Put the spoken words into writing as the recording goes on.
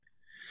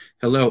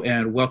Hello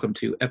and welcome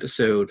to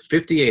episode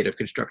 58 of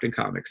Constructing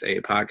Comics,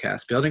 a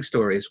podcast building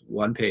stories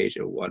one page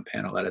and one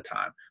panel at a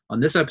time. On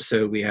this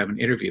episode, we have an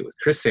interview with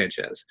Chris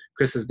Sanchez.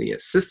 Chris is the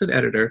assistant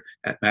editor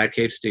at Mad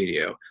Cave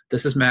Studio.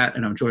 This is Matt,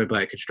 and I'm joined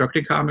by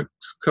Constructing Comics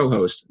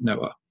co-host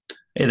Noah.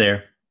 Hey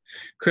there.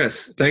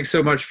 Chris, thanks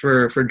so much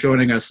for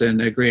joining us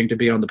and agreeing to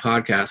be on the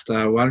podcast.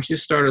 Why don't you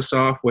start us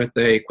off with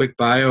a quick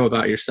bio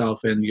about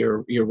yourself and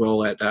your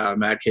role at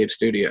Mad Cave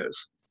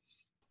Studios?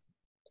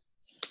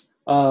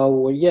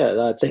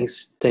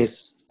 Thanks,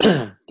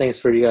 thanks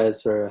for you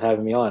guys for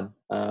having me on.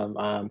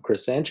 I'm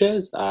Chris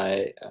Sanchez.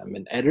 I'm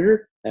an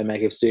editor at Mad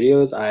Cave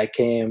Studios. I've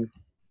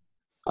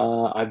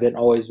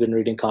always been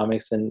reading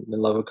comics and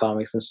in love with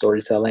comics and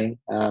storytelling.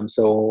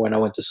 So when I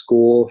went to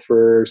school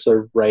for sort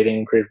of writing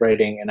and creative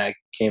writing, and I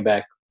came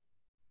back,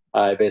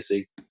 I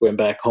basically went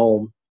back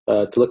home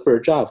to look for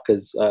a job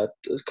because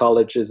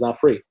college is not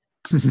free.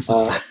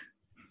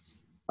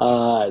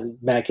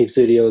 Mad Cave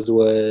Studios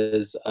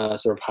was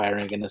sort of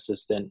hiring an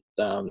assistant,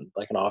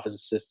 like an office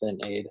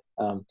assistant aide.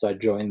 So I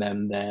joined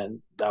them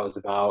then. That was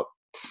about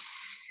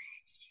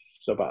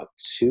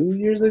 2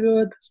 years ago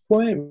at this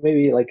point,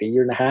 maybe like a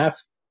year and a half.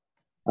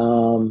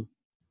 And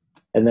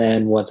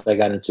then once I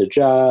got into a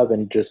job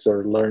and just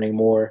sort of learning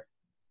more,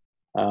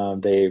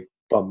 they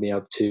bumped me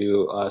up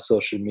to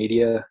social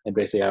media. And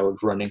basically I was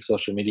running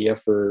social media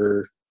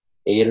for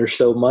 8 or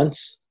so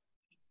months.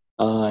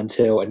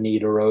 Until a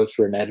need arose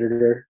for an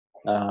editor,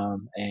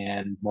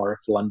 and Mark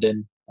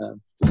London, the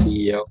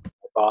CEO,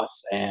 my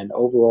boss, and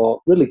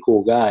overall really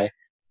cool guy,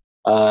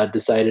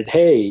 decided,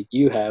 hey,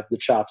 you have the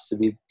chops to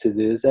do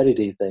this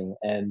editing thing.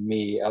 And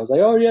me, I was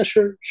like, oh yeah,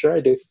 sure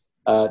I do.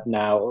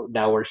 Now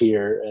we're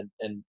here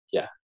and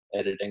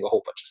editing a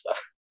whole bunch of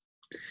stuff.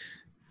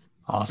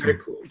 Awesome.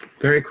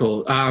 Very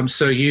cool.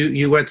 So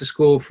you went to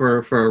school for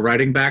a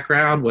writing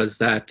background. Was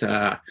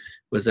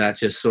that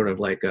just sort of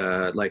like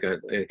a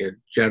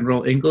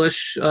general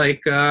English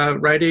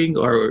writing,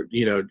 or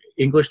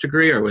English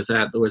degree, or was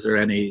there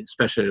any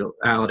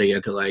speciality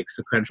into like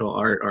sequential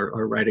art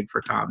or writing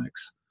for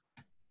comics?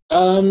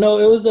 No,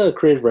 it was a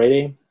creative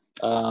writing.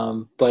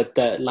 But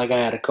that, like, I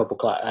had a couple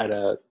I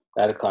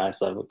had a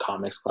class of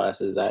comics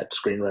classes, I had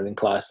screenwriting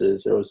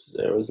classes. There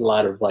was a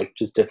lot of like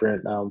just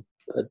different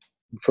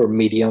for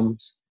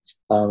mediums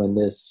in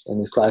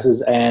these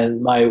classes.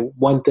 And my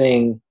one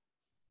thing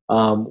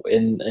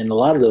in a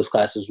lot of those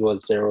classes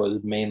was there was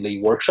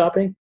mainly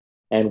workshopping,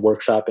 and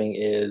workshopping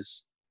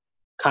is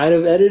kind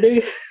of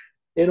editing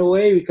in a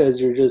way, because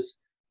you're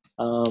just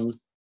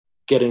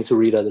getting to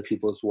read other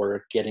people's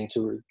work, getting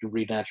to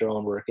read at your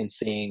own work and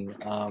seeing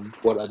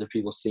what other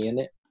people see in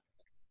it.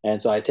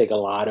 And so I take a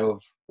lot of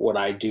what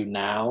I do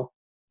now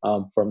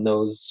from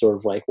those sort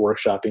of like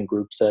workshopping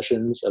group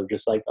sessions of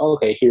just like, oh,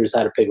 okay, here's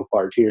how to pick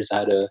apart, here's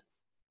how to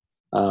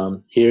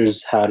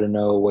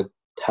know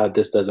how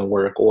this doesn't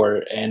work,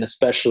 and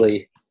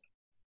especially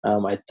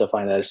I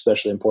find that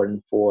especially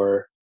important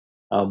for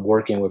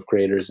working with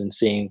creators and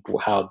seeing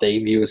how they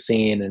view a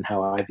scene and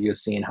how I view a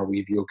scene, how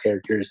we view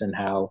characters, and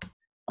how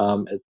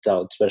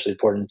it's especially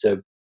important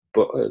to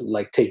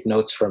like take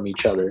notes from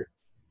each other.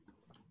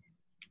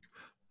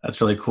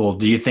 That's really cool.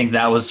 Do you think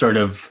that was sort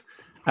of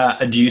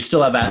do you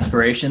still have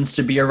aspirations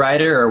to be a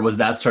writer, or was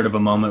that sort of a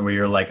moment where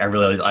you're like, I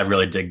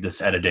really dig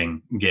this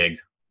editing gig?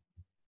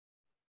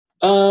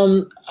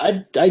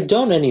 I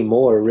don't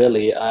anymore,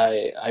 really.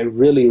 I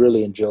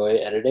really enjoy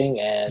editing,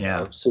 and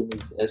Yeah.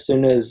 as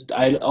soon as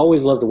I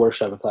always love the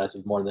workshop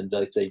classes more than,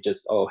 like, say,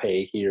 just, oh,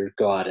 hey, here,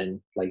 go out and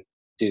like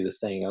do this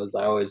thing.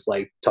 I always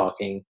like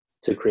talking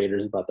to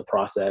creators about the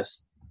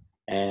process,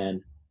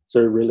 and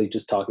sort of really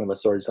just talking about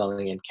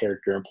storytelling and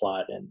character and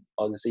plot and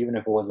all this, even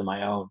if it wasn't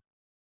my own.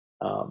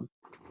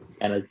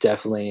 And I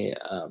definitely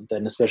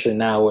then, especially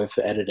now with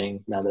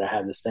editing, now that I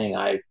have this thing,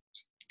 I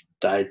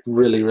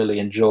really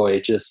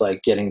enjoy just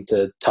like getting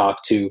to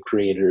talk to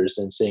creators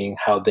and seeing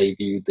how they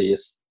view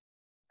this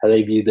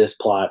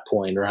plot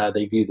point, or how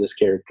they view this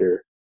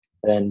character,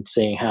 and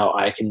seeing how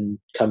I can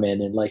come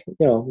in and, like,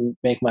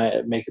 make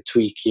a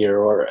tweak here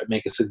or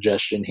make a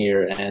suggestion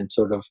here and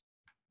sort of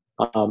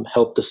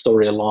help the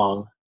story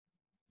along.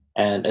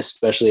 And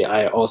especially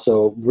I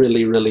also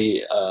really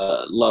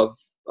love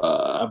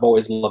I've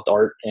always loved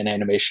art and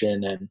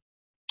animation, and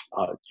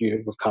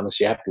with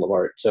comics you have to love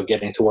art, so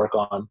getting to work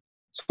on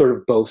sort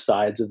of both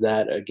sides of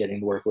that,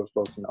 getting to work with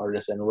both an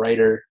artist and a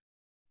writer,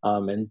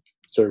 and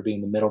sort of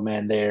being the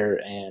middleman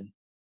there and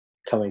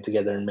coming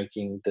together and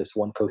making this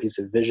one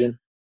cohesive vision.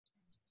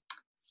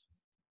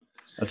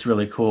 That's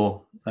really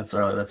cool. That's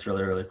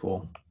really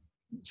cool.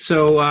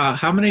 So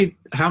how many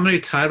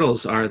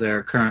titles are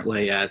there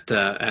currently at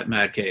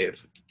Mad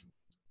Cave?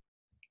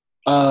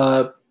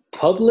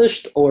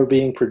 Published or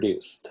being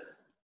produced?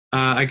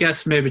 I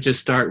guess maybe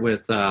just start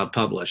with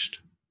published.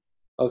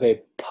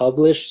 Okay,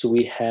 published,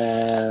 we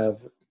have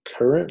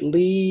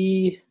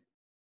currently,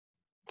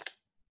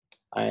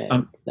 I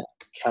am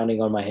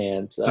counting on my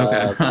hands.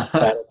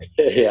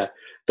 Okay.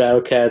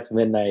 Battle Cats,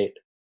 Midnight,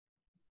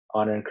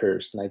 Honor and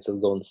Curse, Knights of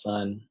the Golden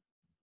Sun,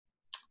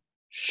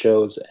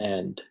 Show's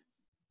End,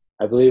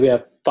 I believe we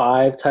have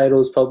 5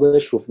 titles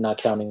published, with not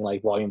counting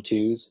like volume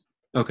twos.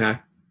 Okay.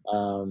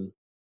 Um,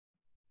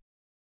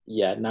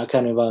 yeah, not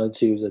counting volume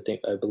twos.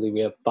 I believe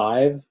we have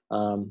 5.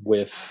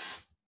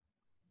 With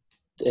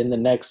in the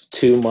next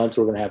 2 months,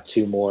 we're gonna have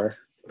 2 more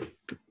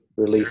Very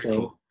releasing.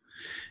 cool.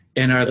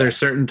 And are Yeah. there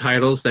certain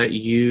titles that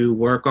you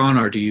work on,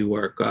 or do you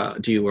work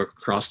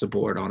across the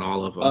board on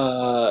all of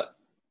them?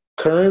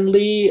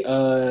 Currently,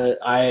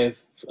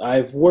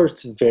 I've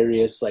worked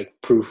various like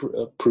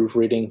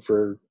proofreading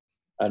for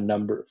a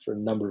number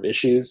of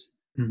issues,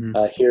 Hmm.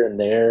 here and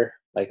there.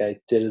 Like I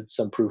did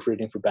some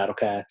proofreading for Battle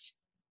Cats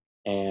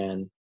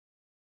and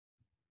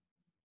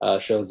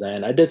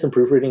Shozen. I did some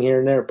proofreading here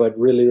and there, but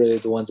really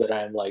the ones that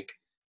I'm like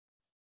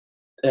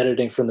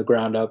editing from the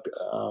ground up,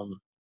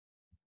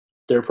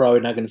 they're probably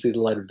not going to see the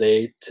light of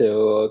day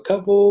till a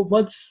couple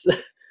months,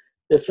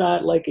 if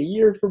not like a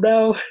year from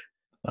now,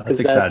 That's because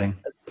exciting.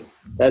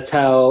 that's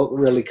how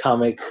really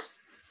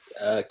comics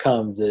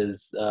comes.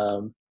 Is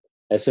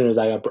as soon as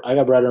I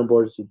got brought on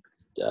board,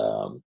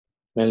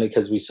 mainly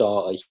because we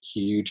saw a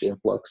huge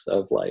influx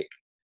of like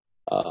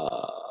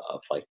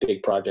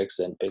big projects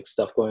and big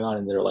stuff going on,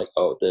 and they're like,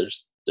 oh,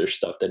 there's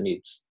stuff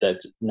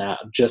that's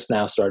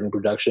now starting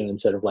production,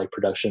 instead of like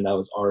production that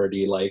was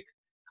already like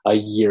a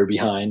year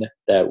behind,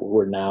 that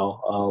we're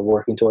now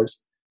working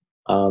towards.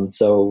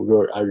 So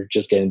we're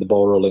just getting the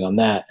ball rolling on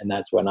that, and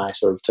that's when I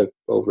sort of took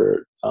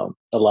over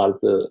a lot of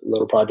the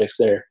little projects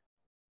there.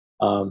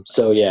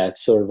 So yeah,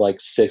 it's sort of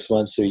like 6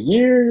 months to a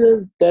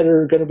year that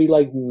are going to be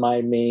like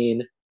my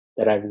main,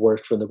 that I've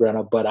worked from the ground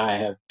up. But I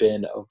have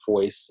been a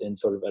voice in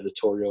sort of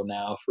editorial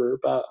now for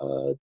about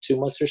 2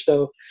 months or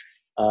so,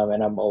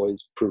 and I'm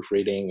always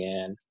proofreading,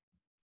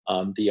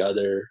 and the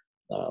other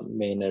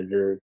main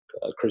editor,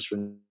 Chris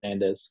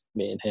Fernandez,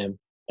 me and him,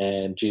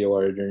 and Geo,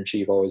 our editor in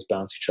chief, always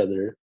bounce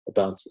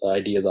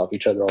ideas off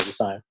each other all the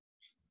time.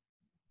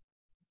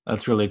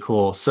 That's really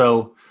cool.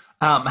 So,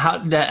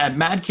 how at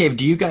Mad Cave,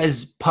 do you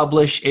guys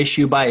publish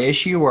issue by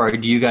issue, or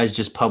do you guys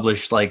just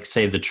publish like,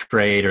 say, the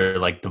trade or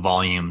like the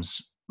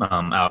volumes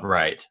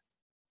outright?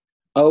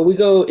 Oh, we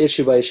go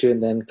issue by issue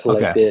and then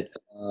Okay.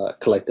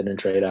 collect it in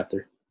trade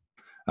after.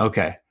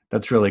 Okay.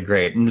 That's really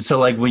great. And so,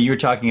 like, when you were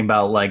talking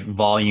about like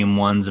volume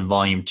ones and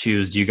volume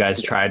twos, do you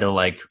guys try to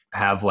like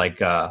have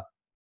like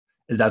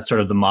is that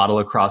sort of the model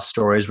across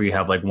stories where you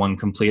have like one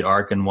complete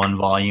arc in one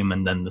volume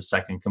and then the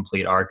second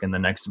complete arc in the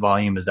next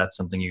volume? Is that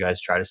something you guys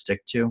try to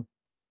stick to?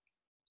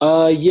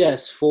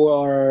 Yes, for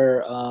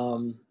our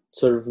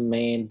sort of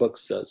main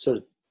books, sort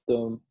of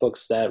the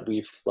books that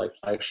we've like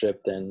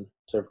flagshipped and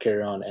sort of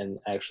carry on, and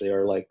actually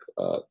are like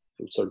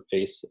sort of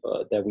face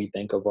that we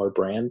think of our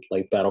brand,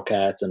 like Battle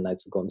Cats and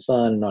Knights of Golden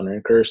Sun and Honor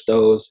and Curse.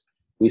 Those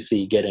we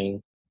see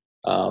getting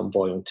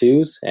volume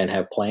twos, and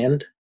have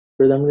planned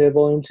for them to get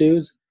volume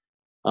twos.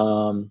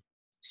 Um,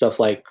 Stuff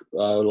like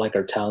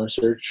our talent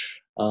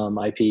search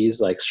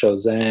IPs, like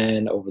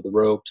Shozen, Over the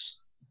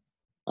Ropes,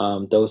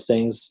 those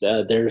things.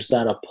 There's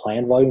not a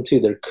planned volume two.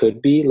 There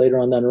could be later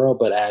on down the road,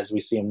 but as we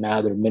see them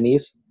now, they're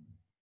minis.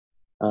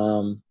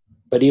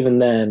 But even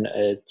then,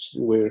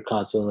 we're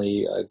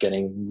constantly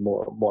getting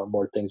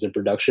more things in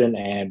production,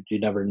 and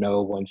you never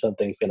know when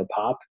something's going to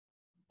pop.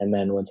 And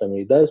then when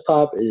somebody does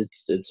pop,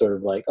 it's sort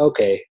of like,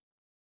 okay,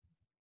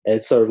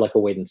 it's sort of like a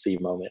wait and see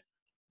moment.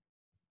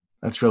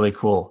 That's really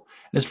cool.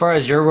 As far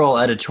as your role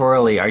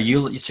editorially,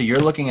 you're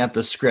looking at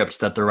the scripts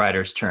that the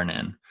writers turn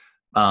in.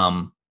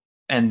 Um,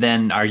 and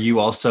then are you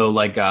also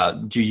like are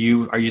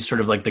you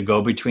sort of like the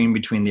go-between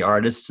between the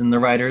artists and the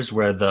writers,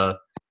 where the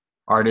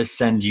artists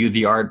send you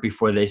the art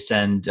before they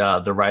send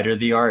the writer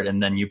the art,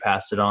 and then you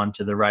pass it on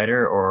to the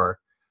writer? Or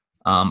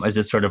is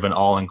it sort of an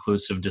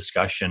all-inclusive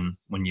discussion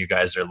when you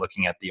guys are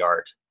looking at the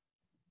art?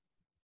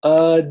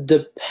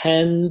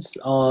 Depends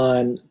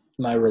on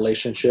my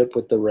relationship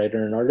with the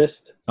writer and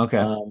artist.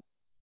 Okay.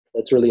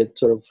 That's really a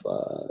sort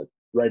of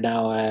right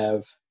now.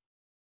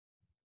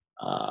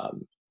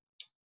 Um,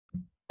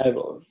 I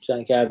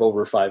think I have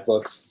over 5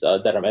 books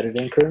that I'm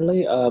editing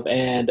currently,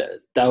 and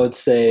I would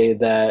say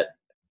that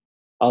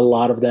a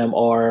lot of them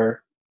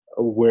are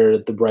where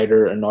the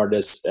writer and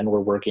artist, and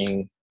we're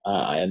working,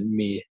 and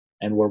me,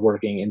 and we're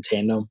working in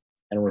tandem,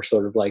 and we're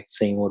sort of like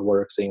seeing what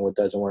works, seeing what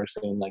doesn't work,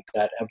 seeing like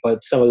that.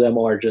 But some of them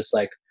are just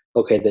like,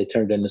 okay, they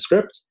turned in the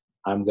script,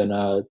 I'm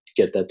gonna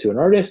get that to an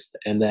artist,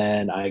 and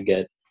then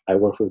I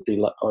work with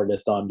the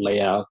artist on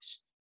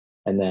layouts,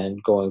 and then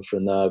going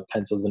from the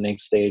pencils and ink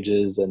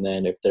stages, and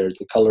then if there's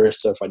a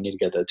colorist, or if I need to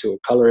get that to a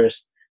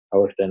colorist, I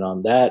work then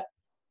on that.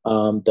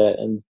 That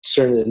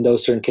in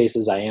those certain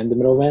cases, I am the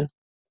middleman,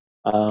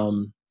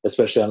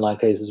 especially on a lot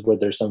of cases where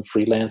there's some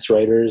freelance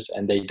writers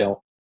and they don't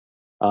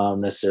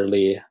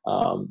necessarily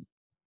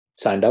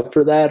signed up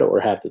for that, or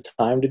have the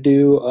time to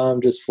do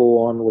just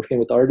full on working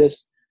with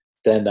artists.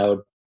 Then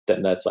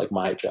that's like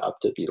my job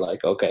to be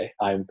like, okay,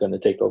 I'm going to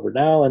take over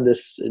now and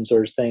this and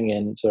sort of thing,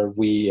 and sort of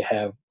we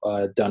have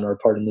done our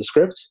part in the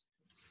script.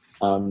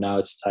 Now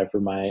it's time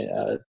for my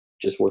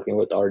just working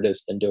with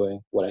artists and doing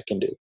what I can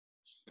do.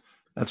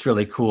 That's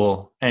really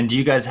cool. And do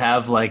you guys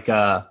have like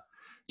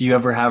do Do you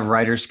ever have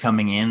writers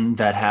coming in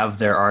that have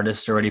their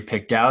artists already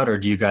picked out, or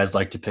do you guys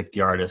like to pick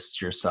the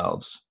artists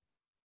yourselves?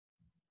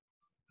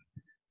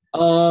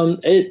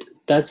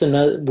 That's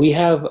another. We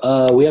have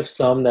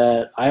some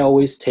that I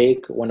always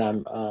take when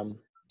I'm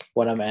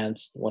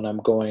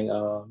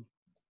going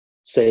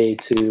say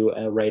to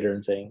a writer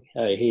and saying,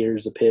 hey,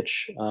 here's a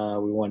pitch.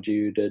 We want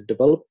you to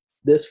develop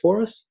this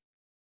for us.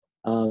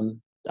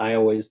 I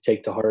always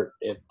take to heart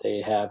if they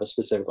have a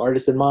specific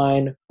artist in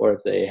mind or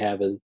if they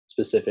have a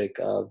specific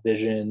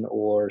vision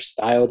or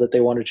style that they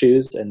want to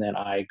choose. And then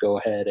I go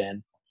ahead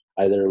and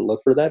either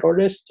look for that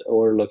artist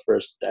or look for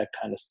that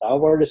kind of style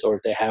of artist, or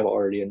if they have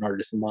already an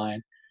artist in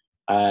mind,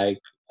 I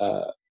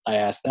I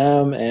ask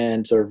them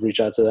and sort of reach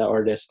out to that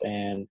artist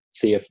and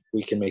see if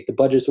we can make the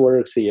budgets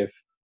work, see if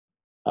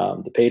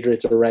the page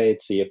rates are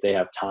right, see if they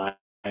have time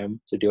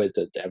to do it.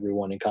 That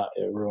everyone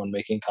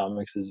making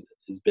comics is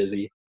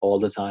busy all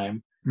the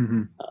time,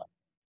 Mm-hmm.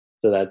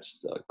 so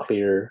that's a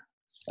clear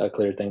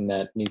thing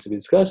that needs to be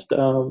discussed.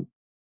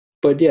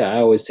 But yeah,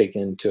 I always take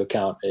into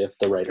account if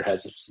the writer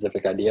has a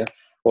specific idea,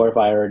 or if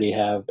I already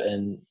have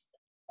an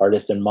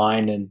artist in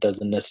mind and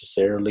doesn't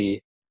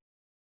necessarily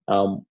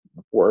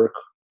work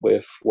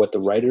with what the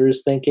writer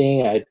is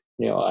thinking. I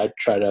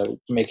try to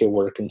make it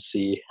work and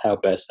see how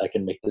best I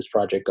can make this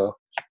project go.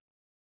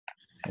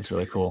 That's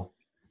really cool.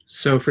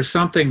 So for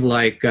something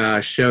like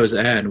Show's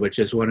End, which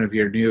is one of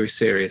your newer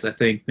series, I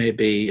think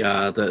maybe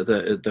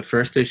the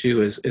first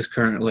issue is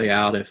currently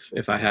out,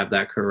 if I have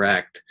that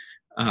correct.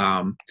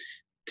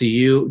 Do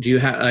you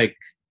have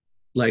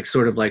like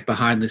sort of like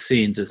behind the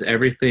scenes, is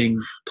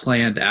everything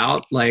planned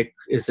out? Like,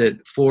 is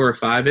it 4 or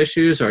 5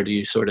 issues, or do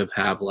you sort of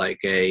have like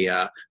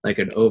like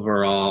an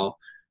overall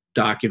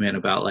document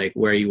about like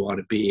where you want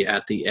to be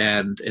at the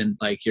end, and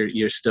like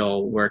you're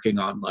still working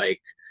on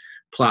like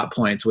plot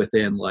points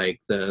within like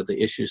the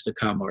issues to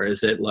come, or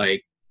is it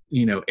like,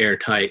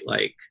 airtight,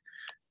 like,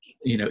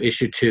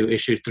 issue 2,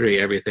 issue 3,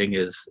 everything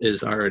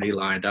is already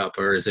lined up,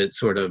 or is it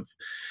sort of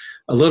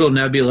a little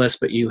nebulous,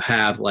 but you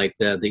have like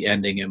the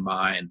ending in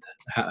mind?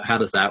 How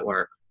does that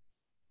work?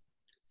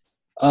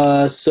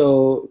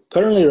 So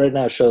currently, right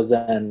now, shows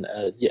and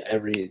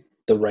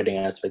the writing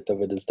aspect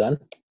of it is done.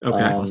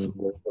 Okay. Awesome.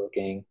 We're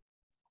working.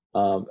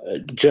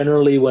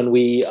 Generally, when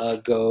we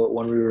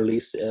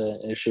release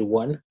issue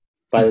 1,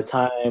 by the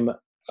time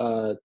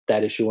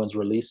that issue 1's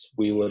released,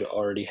 we would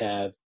already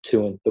have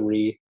 2 and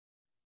 3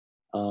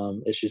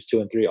 issues 2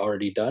 and 3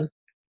 already done.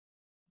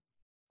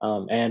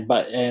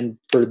 And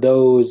for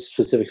those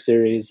specific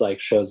series like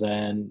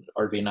Shozen,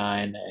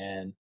 RV9,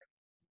 and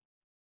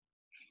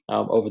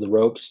Over the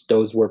Ropes,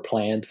 those were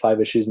planned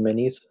 5 issues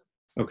minis.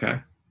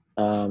 Okay.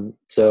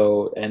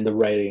 So, and the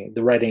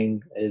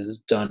writing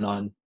is done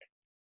on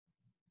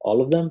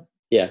all of them.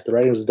 Yeah, the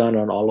writing is done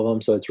on all of them.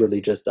 So it's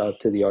really just up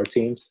to the art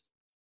teams.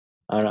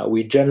 I don't know.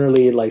 We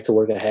generally like to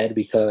work ahead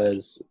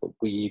because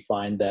we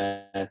find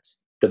that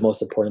the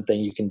most important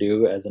thing you can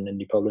do as an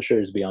indie publisher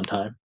is be on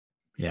time.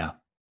 Yeah.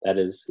 That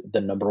is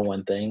the number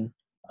one thing.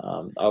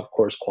 Of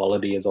course,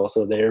 quality is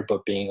also there,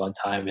 but being on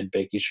time and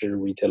making sure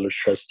retailers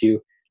trust you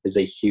is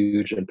a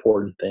huge,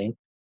 important thing.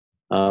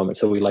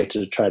 So we like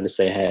to try to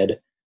stay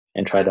ahead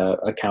and try to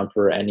account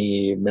for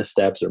any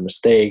missteps or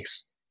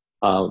mistakes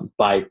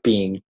by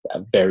being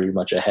very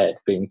much ahead,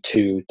 being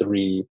 2,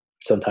 3,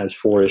 sometimes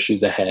 4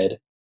 issues ahead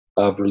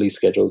of release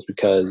schedules,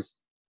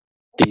 because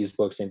these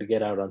books need to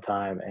get out on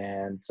time,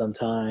 and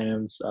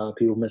sometimes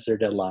people miss their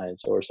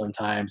deadlines, or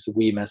sometimes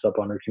we mess up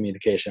on our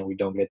communication, we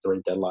don't get the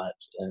right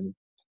deadlines, and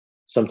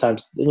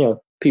sometimes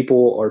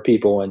people are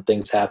people and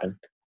things happen.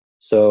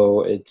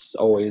 So it's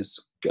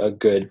always a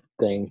good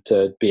thing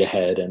to be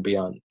ahead and be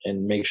on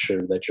and make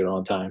sure that you're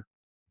on time.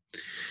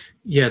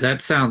 Yeah, that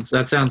sounds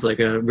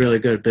like a really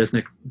good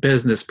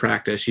business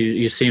practice.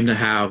 You seem to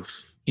have,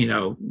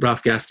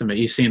 rough guesstimate,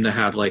 you seem to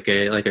have like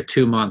a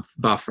 2-month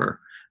buffer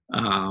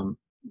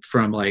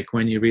from like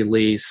when you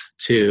release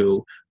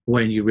to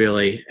when you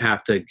really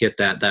have to get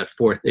that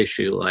 4th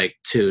issue like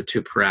to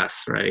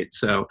press, right?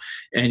 So,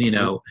 and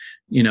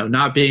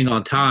not being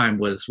on time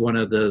was one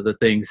of the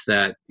things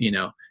that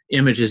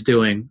Image is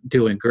doing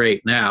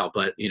great now,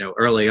 but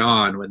early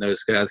on when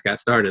those guys got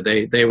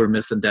started, they were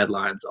missing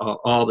deadlines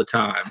all the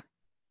time.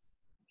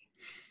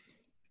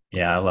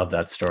 Yeah, I love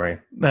that story.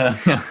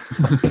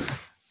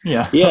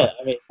 Yeah,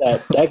 I mean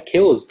that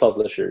kills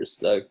publishers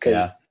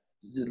because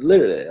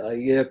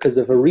literally, because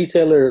if a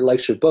retailer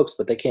likes your books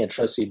but they can't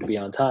trust you to be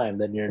on time,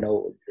 then you're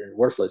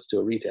worthless to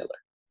a retailer.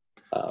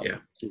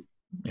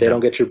 They don't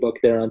get your book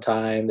there on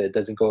time, it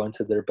doesn't go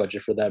into their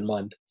budget for that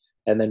month,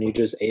 and then you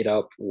just ate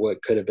up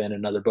what could have been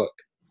another book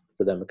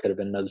for them. It could have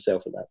been another sale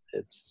for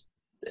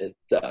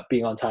them.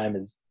 Being on time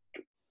is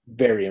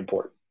very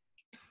important.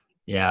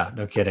 Yeah,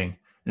 no kidding.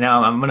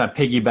 Now I'm gonna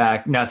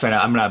piggyback. No, sorry,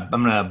 I'm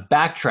gonna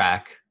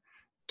backtrack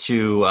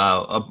to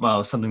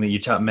something that you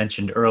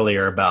mentioned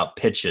earlier about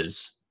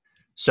pitches.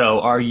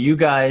 So are you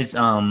guys,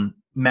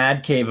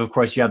 Mad Cave, of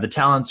course, you have the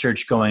talent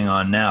search going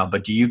on now,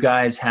 but do you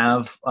guys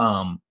have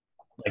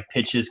like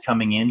pitches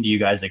coming in? Do you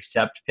guys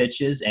accept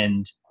pitches?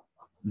 And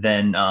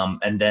then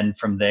and then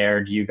from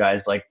there, do you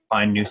guys like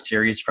find new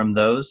series from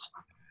those?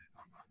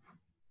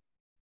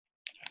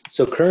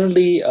 So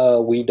currently,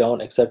 we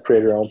don't accept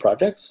creator-owned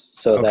projects,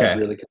 so that Okay.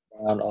 really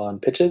comes down on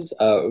pitches.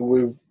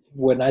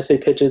 When I say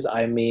pitches,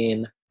 I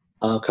mean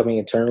coming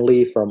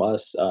internally from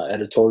us,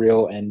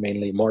 editorial, and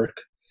mainly Mark.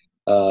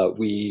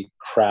 We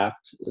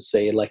craft,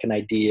 say, like an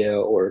idea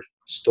or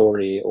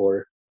story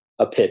or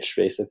a pitch,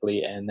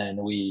 basically, and then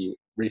we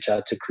reach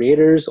out to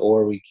creators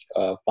or we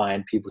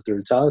find people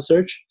through talent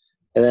search,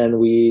 and then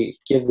we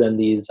give them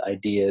these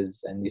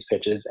ideas and these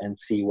pitches and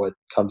see what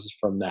comes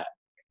from that.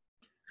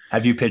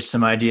 Have you pitched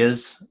some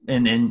ideas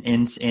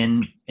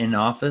in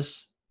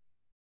office?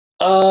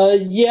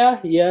 Yeah,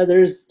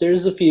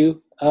 there's a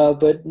few,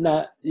 but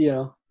not,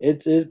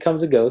 it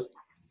comes and goes.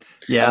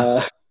 Yeah.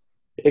 Uh,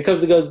 it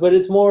comes and goes, but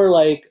it's more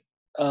like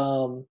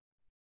um,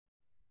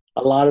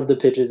 a lot of the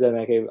pitches that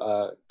make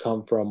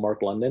come from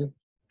Mark London,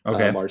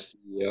 Okay. our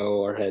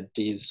CEO, our head.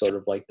 He's sort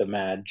of like the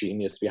mad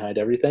genius behind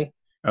everything.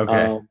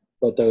 Okay.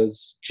 But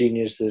those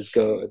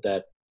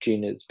that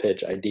genius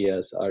pitch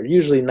ideas are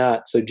usually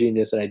not so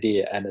genius an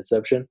idea at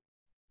inception.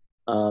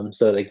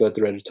 So they go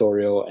through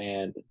editorial,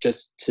 and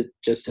just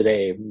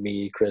today,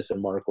 me, Chris,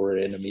 and Mark were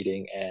in a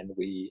meeting, and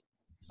we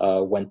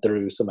went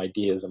through some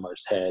ideas in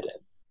Mark's head,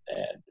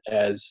 and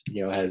as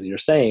as you're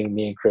saying,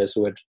 me and Chris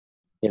would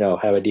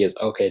have ideas.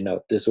 Okay,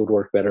 no, this would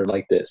work better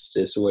like this.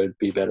 This would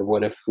be better.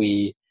 What if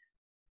we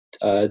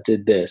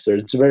did this? Or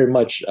it's very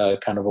much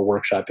kind of a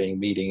workshopping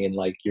meeting, and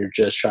like you're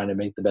just trying to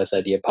make the best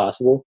idea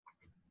possible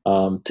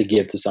to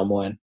give to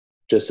someone,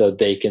 just so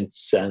they can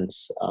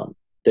sense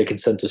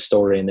a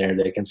story in there.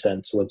 They can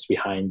sense what's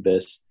behind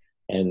this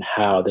and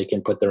how they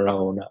can put their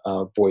own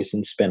voice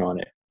and spin on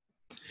it.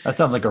 That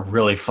sounds like a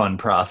really fun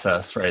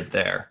process right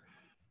there.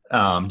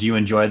 Do you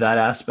enjoy that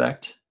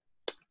aspect?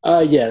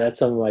 Yeah, that's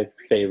some of my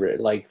favorite.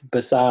 Like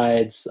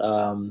besides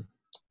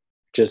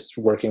just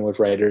working with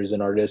writers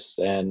and artists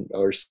and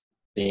or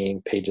seeing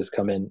pages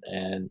come in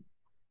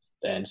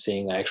and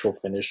seeing actual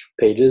finished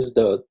pages,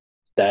 though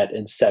that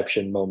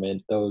inception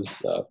moment,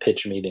 those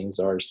pitch meetings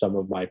are some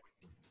of my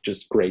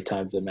just great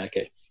times at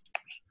Mackay.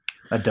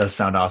 That does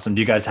sound awesome.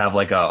 Do you guys have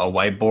like a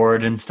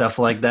whiteboard and stuff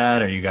like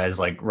that? Are you guys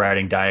like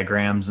writing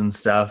diagrams and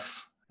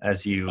stuff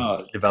as you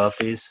develop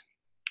these?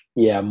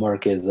 Yeah,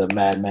 Mark is a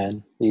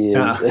madman. He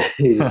is.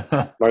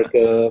 Yeah.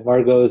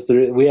 Mark goes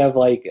through. We have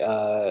like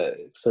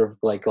sort of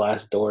like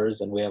glass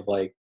doors, and we have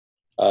like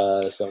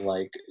some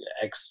like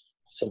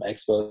some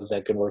expos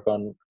that can work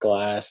on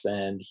glass,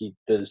 and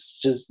there's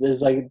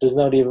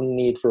not even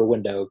need for a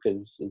window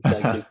because it's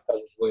like he's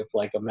coming with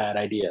like a mad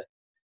idea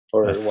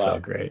or That's wow, so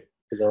great.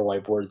 because our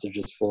whiteboards are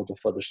just full of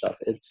other stuff.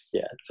 It's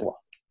wild.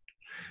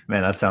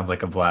 Man, that sounds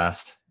like a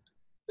blast.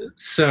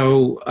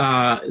 So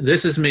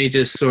this is me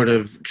just sort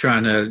of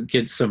trying to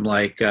get some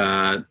like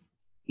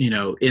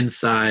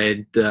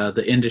inside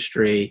the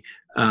industry.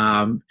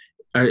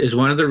 Is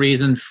one of the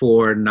reasons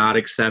for not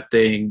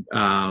accepting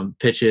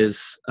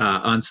pitches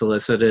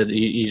unsolicited?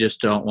 You just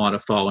don't want to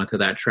fall into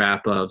that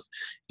trap of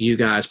you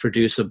guys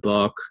produce a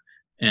book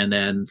and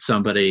then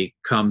somebody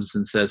comes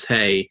and says,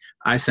 "Hey,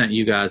 I sent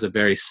you guys a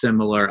very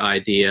similar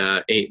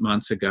idea 8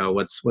 months ago.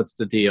 What's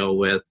the deal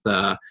with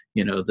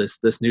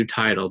this new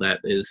title that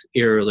is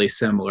eerily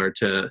similar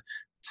to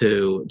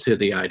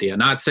the idea?"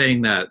 Not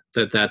saying that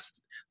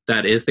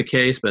is the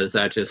case, but is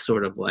that just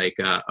sort of like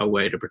a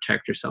way to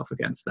protect yourself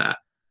against that?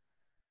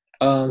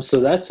 So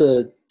that's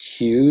a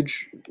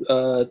huge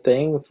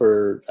thing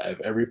for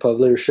every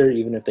publisher,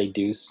 even if they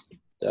do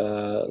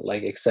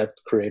like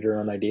accept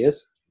creator-owned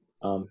ideas.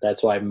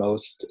 That's why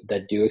most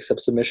that do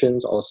accept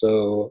submissions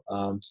also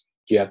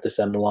you have to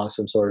send along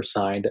some sort of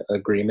signed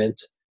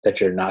agreement that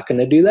you're not going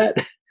to do that.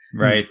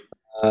 Right.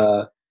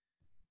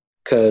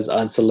 Because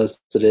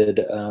unsolicited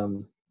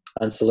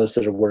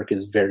work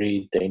is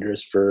very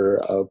dangerous for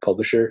a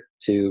publisher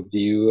to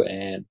view,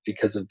 and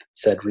because of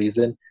said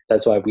reason,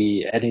 that's why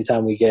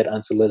anytime we get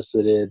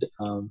unsolicited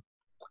or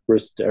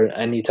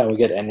anytime we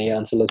get any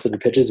unsolicited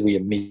pitches, we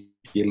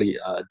immediately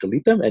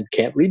delete them and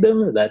can't read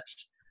them.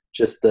 That's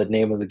just the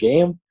name of the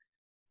game.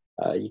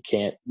 You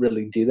can't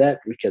really do that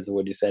because of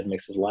what you said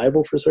makes us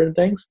liable for certain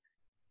things.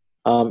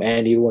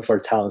 And even with our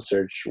talent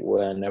search,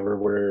 whenever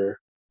we're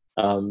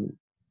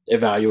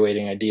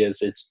evaluating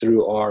ideas, it's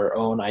through our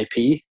own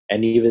IP.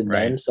 And even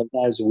then,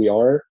 sometimes we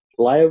are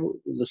liable.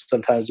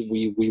 Sometimes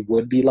we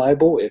would be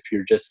liable if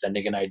you're just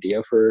sending an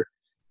idea for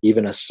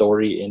even a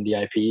story in the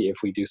IP. If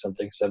we do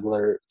something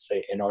similar,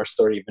 say in our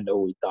story, even though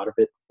we thought of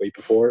it way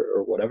before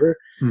or whatever,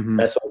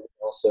 that's why we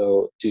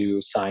also do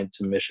signed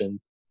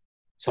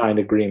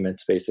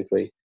agreements,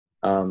 basically,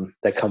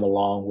 that come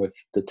along with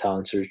the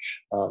talent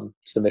search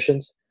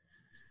submissions.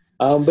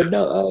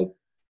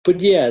 But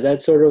yeah,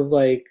 that's sort of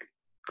like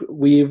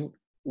when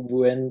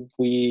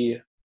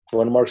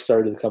Mark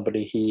started the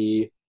company,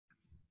 he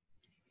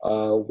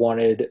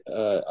wanted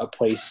a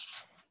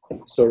place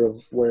sort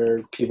of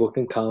where people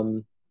can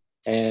come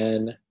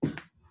and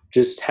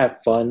just have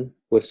fun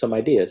with some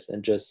ideas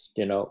and just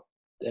and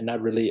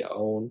not really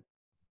own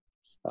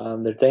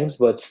their things,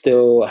 but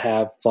still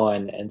have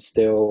fun and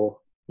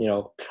still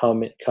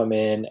come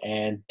in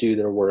and do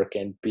their work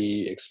and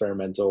be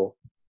experimental,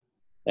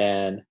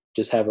 and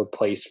just have a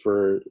place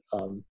for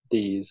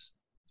these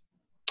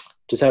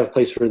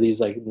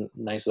like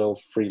nice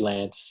little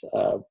freelance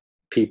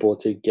people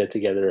to get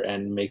together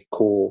and make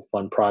cool,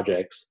 fun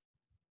projects,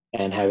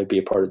 and have it be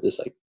a part of this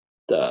like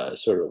the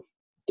sort of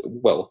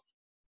wealth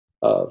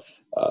of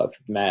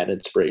mad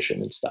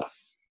inspiration and stuff.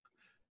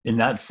 In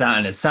that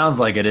sound, it sounds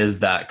like it is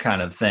that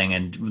kind of thing.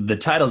 And the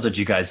titles that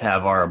you guys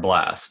have are a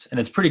blast. And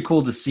it's pretty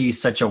cool to see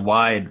such a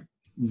wide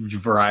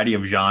variety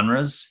of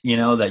genres,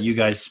 that you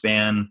guys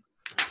span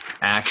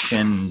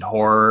action,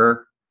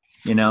 horror,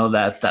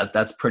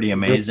 that's pretty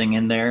amazing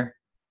in there.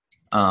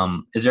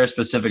 Is there a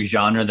specific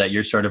genre that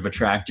you're sort of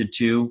attracted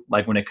to,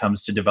 like when it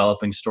comes to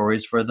developing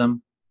stories for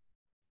them?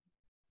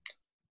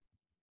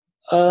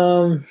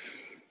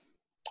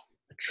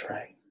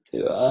 Attract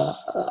to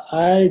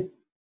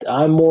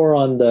I'm more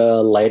on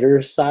the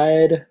lighter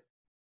side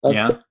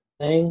of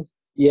things.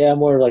 Yeah,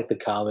 more like the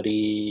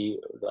comedy,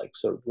 like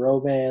sort of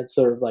romance,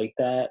 sort of like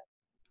that.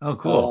 Oh,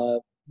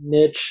 cool.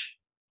 Niche,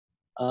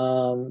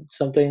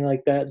 something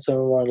like that.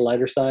 Somewhere more on the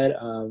lighter side.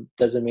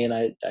 Doesn't mean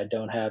I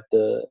don't have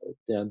the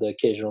the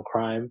occasional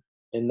crime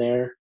in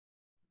there.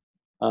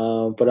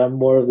 But I'm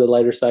more of the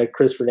lighter side.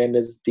 Chris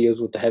Fernandez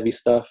deals with the heavy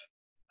stuff.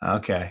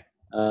 Okay.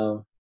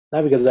 Not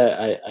because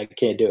I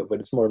can't do it, but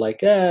it's more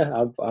like,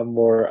 I'm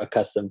more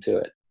accustomed to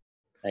it,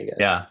 I guess.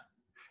 Yeah.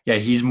 Yeah,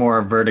 he's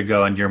more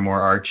Vertigo and you're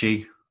more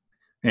Archie.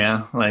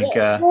 Yeah,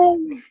 yeah,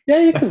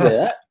 you can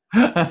say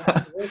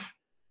that.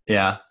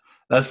 Yeah.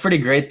 That's pretty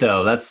great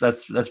though. That's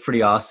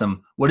pretty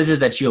awesome. What is it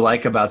that you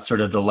like about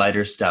sort of the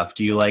lighter stuff?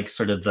 Do you like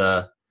sort of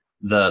the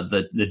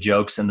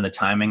jokes and the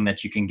timing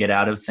that you can get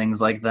out of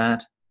things like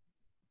that?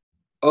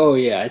 Oh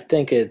yeah, I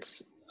think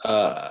it's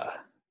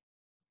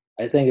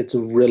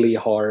really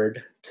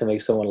hard to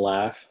make someone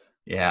laugh.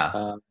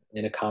 Yeah.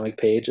 In a comic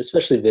page,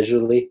 especially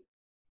visually.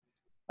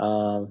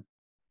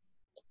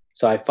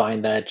 So I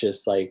find that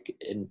just like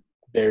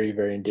very,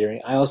 very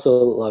endearing. I also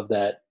love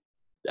that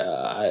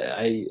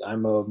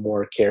I'm a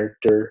more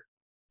character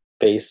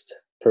based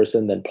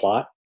person than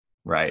plot.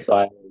 Right. So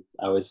I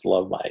always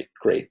love my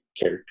great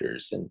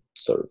characters and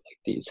sort of like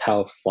these.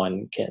 How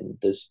fun can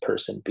this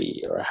person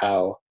be, or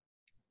how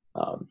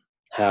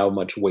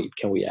much weight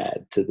can we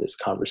add to this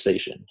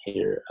conversation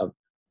here,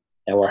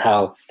 or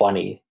how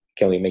funny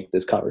can we make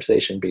this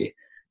conversation be?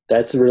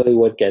 That's really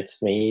what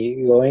gets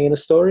me going in a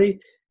story.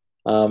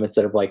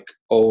 Instead of like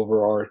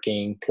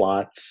overarching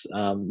plots.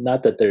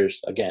 Not that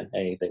there's again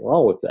anything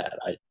wrong with that.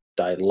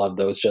 I love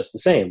those just the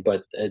same.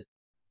 But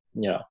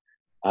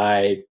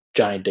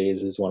Giant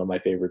Days is one of my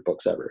favorite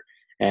books ever,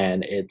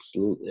 and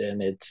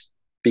it's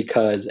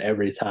because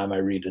every time I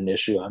read an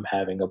issue, I'm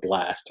having a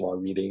blast while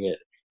reading it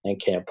and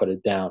can't put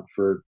it down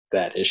for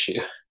that issue.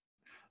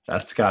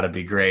 That's got to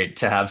be great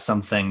to have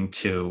something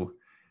to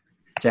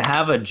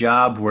have a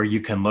job where you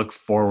can look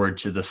forward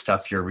to the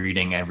stuff you're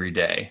reading every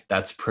day.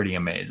 That's pretty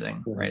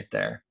amazing right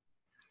there.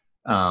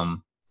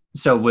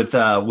 So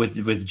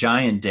with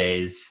Giant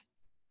Days,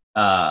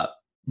 do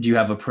you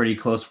have a pretty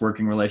close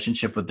working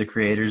relationship with the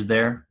creators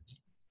there?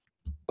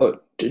 Oh,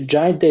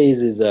 Giant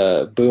Days is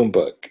a Boom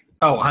book.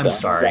 Oh, I'm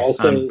sorry. I'm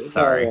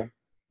sorry.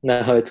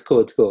 No, it's cool.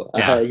 It's cool.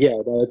 Yeah.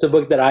 No, it's a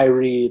book that I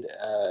read.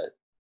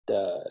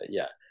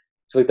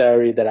 It's a book that I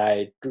read that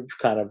I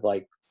kind of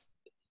like.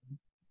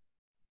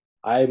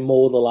 I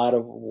mold a lot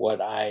of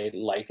what I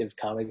like as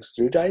comics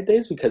through Giant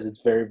Days because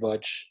it's very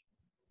much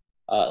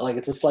like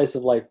it's a slice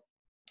of life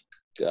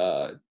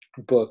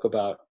book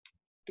about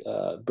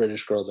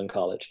British girls in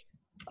college.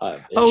 I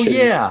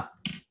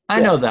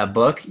know that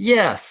book.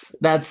 Yes,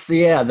 that's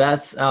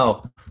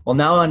well,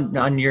 now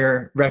on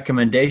your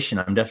recommendation,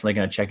 I'm definitely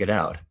going to check it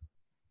out.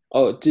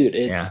 Oh, dude,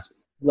 it's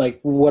like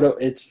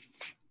it's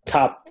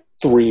top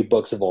 3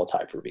 books of all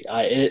time for me.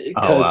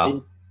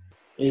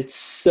 It's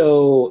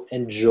so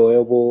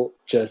enjoyable.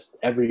 Just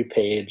every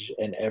page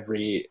and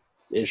every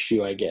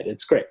issue I get,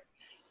 it's great.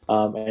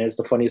 And it's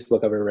the funniest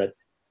book I've ever read.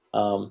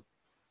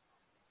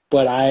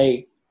 But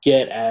I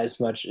get as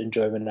much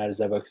enjoyment out of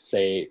that book,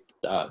 say,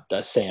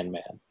 The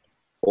Sandman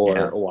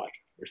or Watch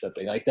or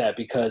something like that,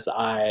 because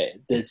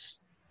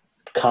it's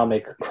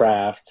comic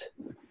craft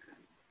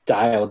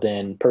dialed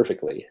in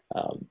perfectly,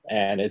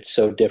 and it's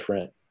so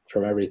different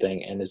from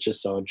everything, and it's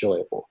just so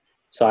enjoyable.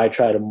 So I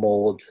try to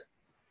mold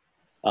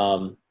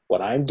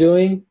what I'm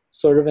doing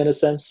sort of in a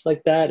sense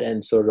like that,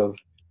 and sort of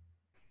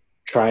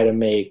try to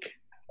make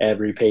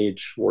every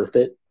page worth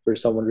it for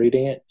someone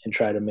reading it, and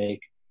try to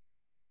make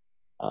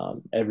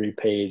every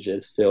page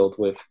is filled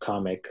with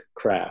comic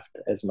craft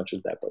as much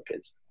as that book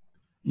is.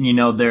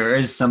 There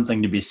is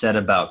something to be said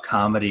about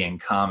comedy and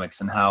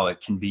comics and how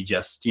it can be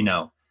just,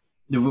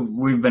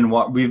 we've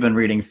been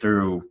reading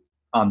through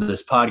on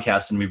this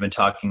podcast, and we've been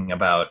talking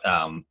about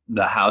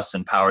the House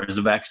and Powers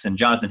of X, and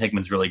Jonathan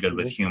Hickman's really good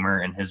with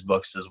humor in his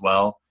books as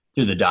well,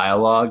 through the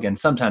dialogue, and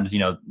sometimes in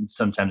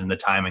the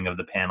timing of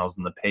the panels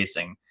and the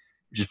pacing,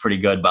 which is pretty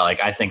good. But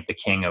like, I think the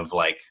king of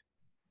like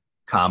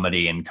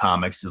comedy and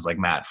comics is like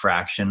Matt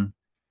Fraction.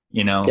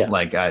 You know, Yeah.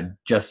 like I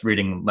just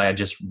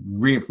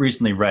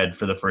recently read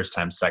for the first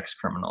time Sex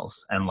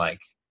Criminals, and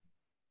like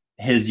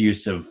his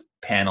use of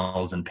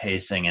panels and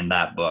pacing in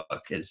that book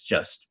is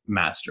just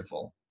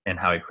masterful in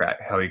how he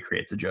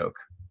creates a joke.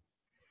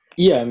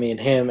 Yeah, I mean,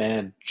 him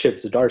and Chip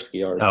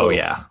Zdarsky are Oh both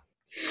yeah.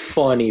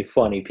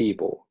 funny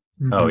people.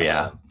 Oh Mhm.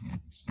 yeah.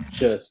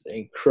 Just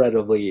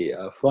incredibly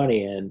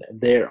funny, and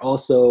they're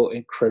also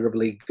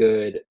incredibly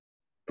good.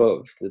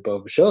 Both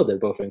show they're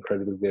both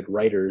incredibly good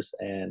writers,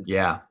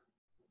 Yeah.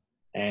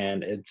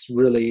 and it's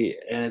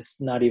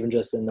not even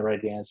just in the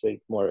writing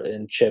aspect. More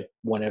in Chip,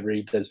 whenever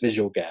he does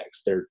visual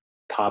gags, they're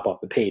pop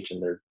off the page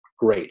and they're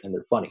great and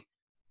they're funny.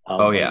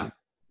 Oh And yeah.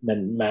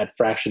 Matt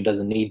Fraction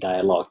doesn't need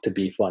dialogue to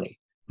be funny.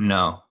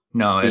 No.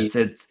 No, He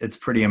it's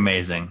pretty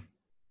amazing.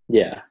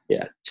 Yeah,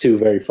 two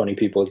very funny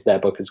people.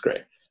 That book is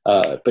great.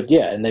 But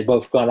yeah, and they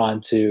both gone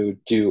on to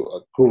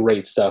do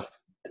great stuff.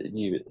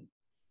 You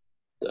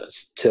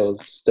still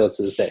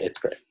to this day, it's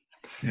great.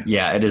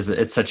 Yeah, it is.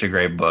 It's such a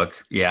great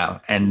book. Yeah,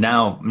 and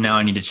now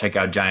I need to check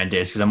out Giant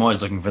Days because I'm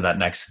always looking for that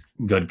next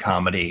good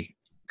comedy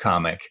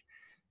comic.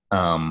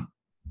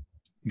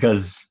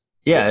 Because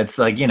yeah, it's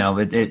like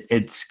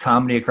it's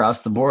comedy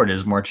across the board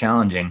is more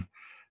challenging.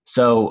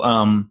 So,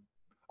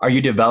 are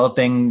you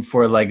developing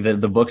for like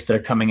the books that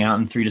are coming out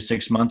in 3 to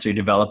 6 months? Are you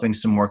developing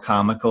some more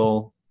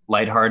comical,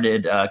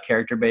 lighthearted,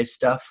 character based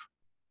stuff?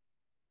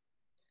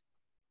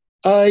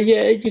 Yeah,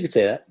 you could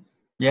say that.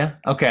 Yeah.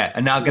 Okay.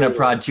 I'm not Yeah, gonna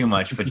prod too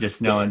much, but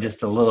just yeah, knowing yeah,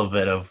 just a little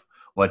bit of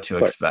what to of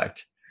course,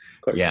 expect.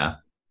 of course. Yeah.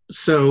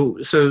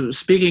 So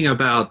speaking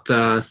about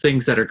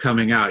things that are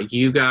coming out,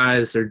 you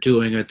guys are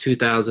doing a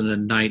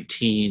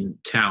 2019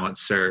 talent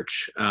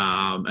search,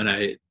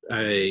 and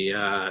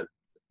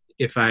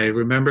if I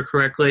remember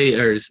correctly,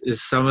 or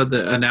is some of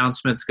the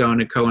announcements going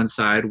to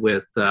coincide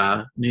with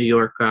New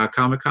York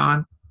Comic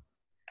Con?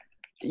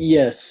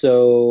 Yes,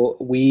 so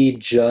we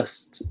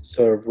just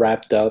sort of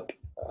wrapped up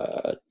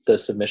the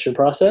submission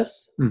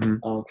process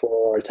Mm-hmm.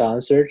 for our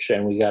talent search,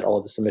 and we got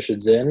all the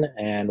submissions in,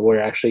 and we're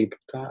actually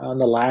on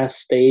the last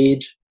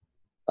stage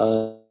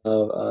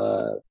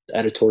of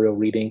editorial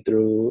reading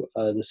through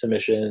the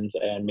submissions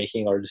and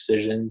making our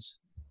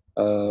decisions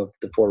of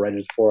the 4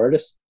 writers, 4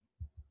 artists.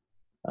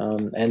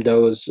 And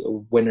those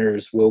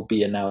winners will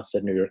be announced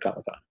at New York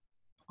Comic Con.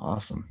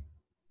 Awesome.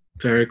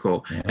 Very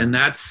cool. Yeah. And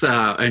that's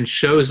and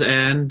Show's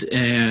End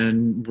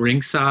and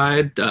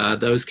Ringside.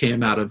 Those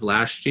came out of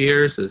last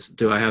year's.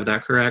 Do I have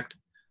that correct?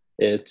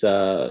 It's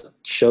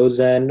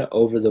Shozen,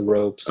 Over the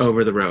Ropes,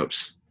 Over the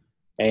Ropes,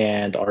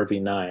 and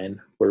RV9.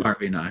 We're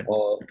RV9.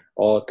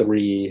 all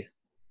 3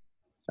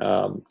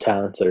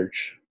 talent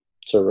search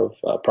sort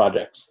of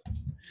projects.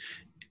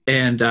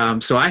 And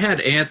so I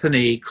had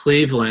Anthony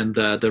Cleveland,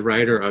 the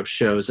writer of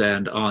Show's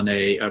End, on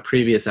a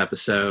previous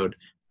episode.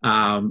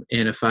 And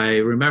if I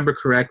remember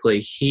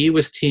correctly, he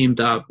was teamed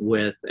up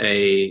with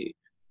an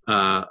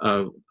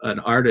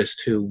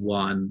artist who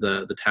won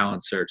the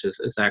talent search.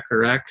 Is that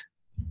correct?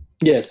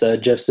 Yes,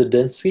 Jeff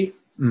Zedinsky.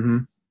 Mm-hmm.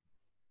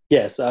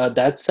 Yes,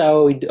 that's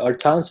how our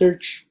talent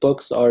search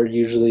books are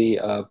usually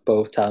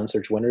both talent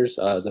search winners,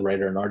 the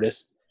writer and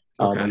artist.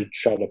 Okay. We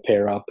try to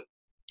pair up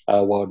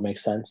what would make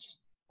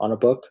sense on a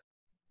book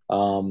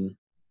to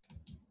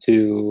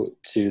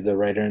the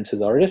writer and to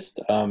the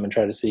artist, and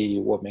try to see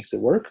what makes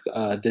it work.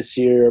 This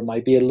year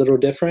might be a little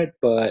different,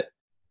 but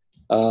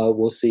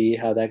we'll see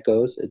how that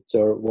goes.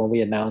 When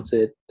we announce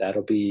it,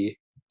 that'll be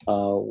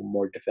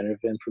more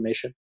definitive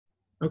information.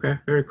 Okay,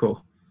 very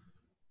cool.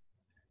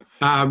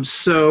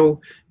 So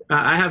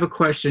I have a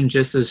question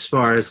just as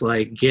far as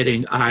like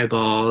getting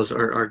eyeballs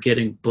or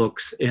getting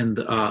books in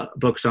the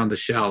books on the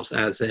shelves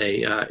as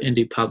a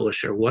indie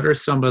publisher. What are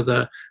some of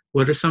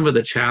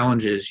the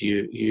challenges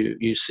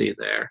you see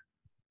there?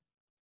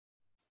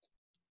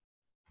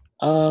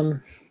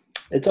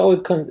 It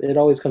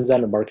always comes down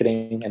to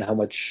marketing and how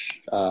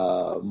much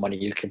money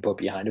you can put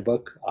behind a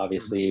book.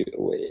 Obviously,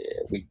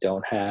 we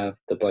don't have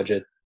the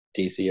budget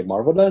DC and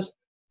Marvel does,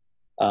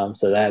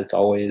 so that's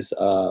always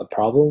a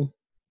problem.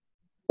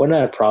 Well,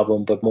 not a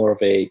problem, but more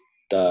of a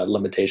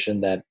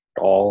limitation that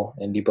all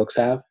indie books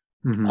have.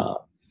 Mm-hmm.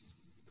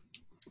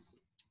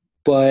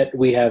 But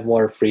we have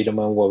more freedom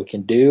on what we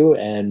can do,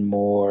 and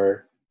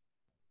more.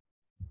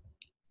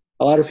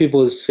 A lot of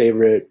people's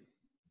favorite,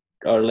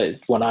 or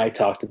like when I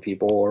talk to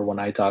people, or when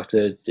I talk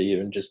to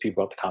even just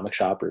people at the comic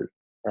shop or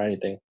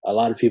anything, a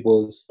lot of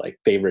people's like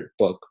favorite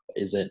book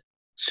isn't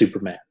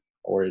Superman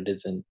or it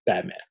isn't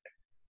Batman.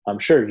 I'm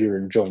sure you're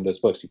enjoying those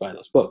books. You buy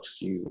those books.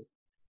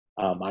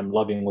 I'm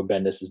loving what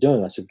Bendis is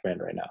doing on Superman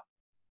right now.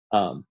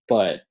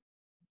 But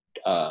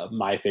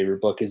my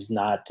favorite book is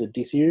not a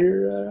DC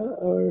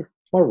or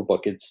Marvel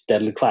book. It's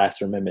Deadly Class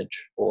from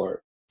Image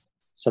or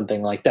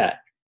something like that.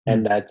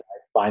 And I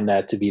find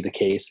that to be the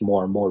case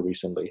more and more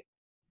recently.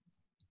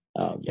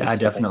 Yeah, I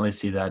definitely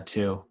see that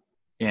too.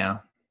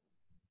 Yeah.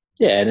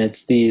 Yeah, and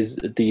it's these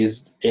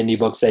indie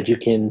books that you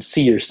can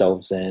see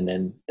yourselves in,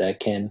 and that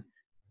can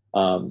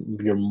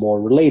you're more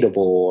relatable,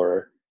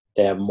 or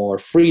they have more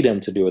freedom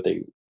to do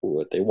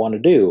what they want to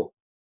do.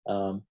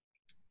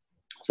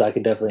 So I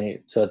can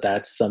definitely. So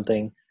that's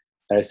something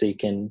that I see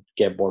can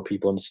get more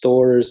people in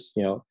stores,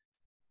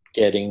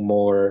 getting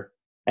more,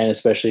 and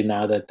especially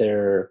now that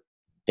their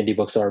indie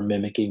books are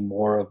mimicking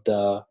more of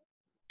the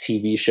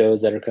TV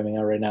shows that are coming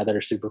out right now that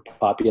are super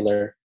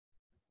popular.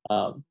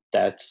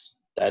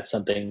 That's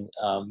something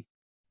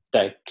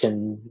that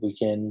we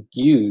can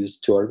use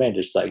to our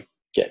advantage. Like,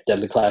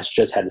 Deadly Class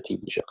just had a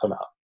TV show come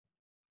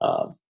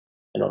out.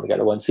 It only got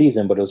a one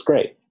season, but it was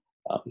great.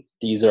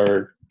 These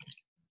are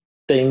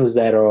things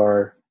that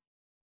are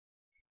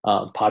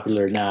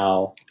popular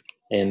now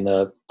in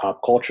the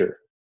pop culture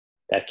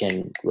that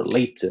can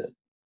relate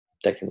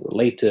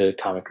to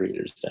comic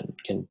readers and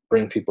can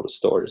bring people to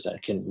stores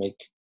and can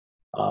make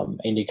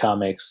indie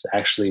comics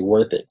actually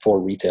worth it for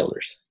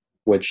retailers,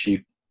 which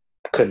you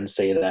couldn't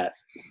say that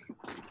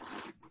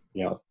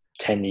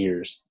 10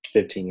 years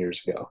 15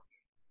 years ago.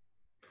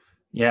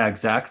 Yeah,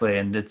 exactly.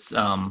 And it's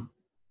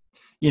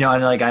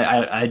and like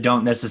I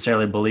don't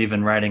necessarily believe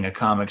in writing a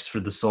comics for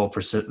the sole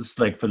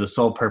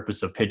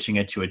purpose of pitching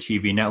it to a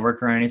TV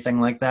network or anything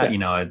like that.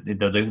 Yeah.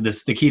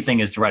 The key thing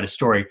is to write a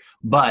story,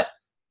 but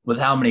with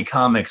how many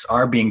comics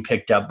are being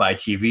picked up by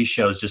TV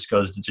shows just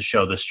goes to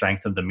show the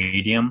strength of the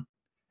medium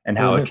and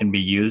how it can be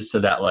used, so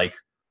that like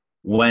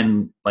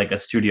when like a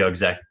studio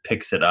exec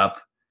picks it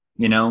up,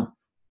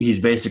 he's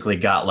basically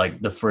got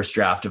like the first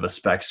draft of a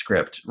spec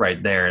script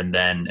right there and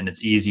then, and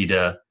it's easy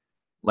to,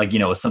 like,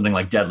 with something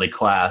like Deadly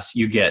Class,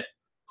 you get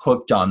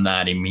hooked on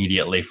that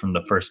immediately from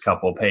the first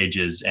couple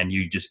pages and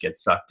you just get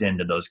sucked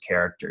into those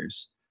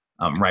characters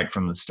right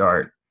from the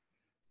start.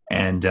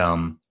 And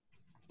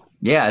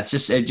yeah,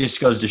 it just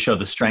goes to show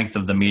the strength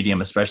of the medium,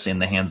 especially in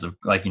the hands of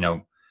like,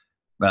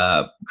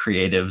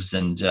 creatives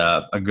and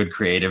a good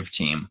creative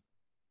team.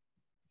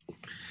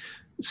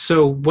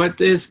 So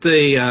what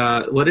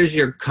is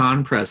your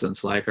con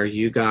presence like? Are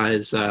you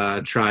guys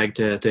trying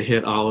to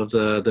hit all of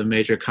the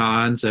major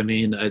cons? I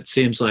mean, it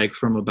seems like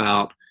from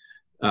about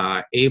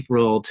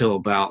April till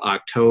about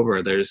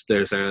October, there's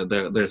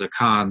a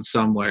con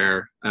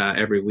somewhere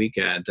every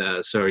weekend.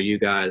 So are you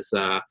guys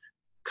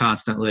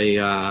constantly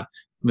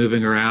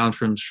moving around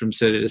from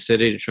city to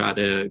city to try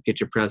to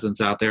get your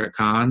presence out there at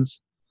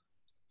cons?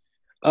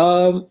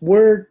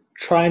 We're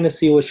trying to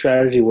see what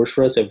strategy works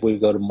for us, if we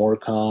go to more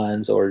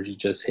cons or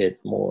just hit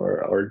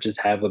more or just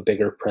have a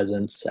bigger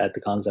presence at the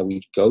cons that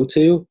we go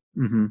to.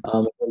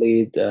 Mm-hmm.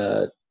 Really,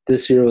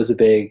 this year was a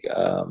big,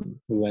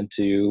 we went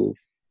to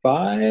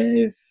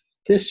 5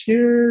 this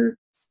year.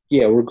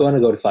 Yeah, we're going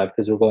to go to 5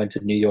 because we're going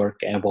to New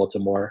York and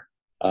Baltimore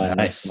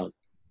next month.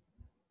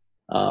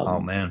 Oh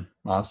man,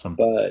 awesome.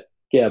 But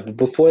yeah, but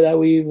before that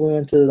we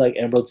went to like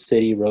Emerald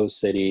City, Rose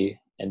City,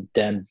 and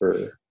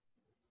Denver.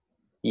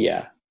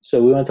 Yeah,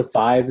 so we went to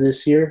 5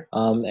 this year,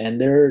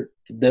 and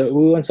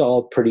we went to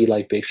all pretty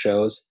like big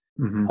shows.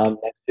 Mm-hmm.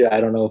 Next year,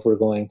 I don't know if we're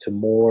going to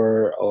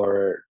more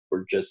or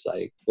we're just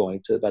like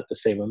going to about the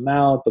same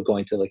amount, but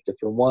going to like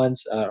different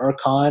ones. Our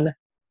con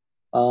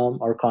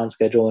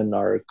schedule and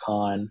our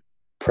con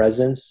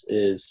presence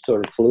is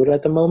sort of fluid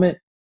at the moment,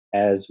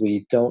 as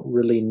we don't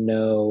really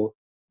know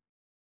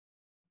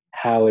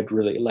how it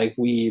really, like,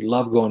 we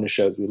love going to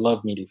shows, we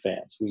love meeting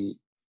fans, we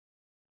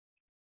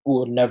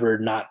will never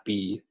not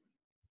be,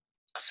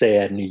 say,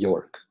 at New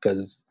York,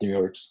 because New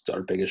York's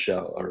our biggest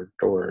show,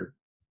 or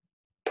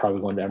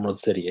probably going to Emerald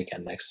City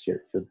again next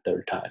year for the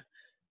third time.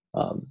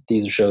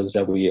 These are shows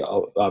that we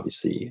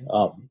obviously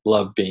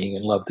love being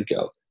and love to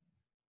go.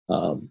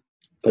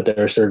 But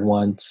there are certain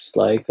ones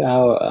like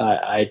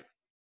we're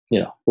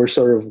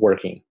sort of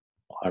working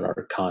on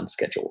our con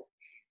schedule.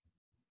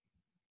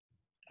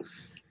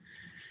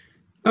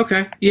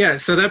 Okay. Yeah.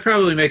 So that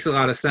probably makes a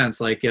lot of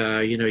sense. Like,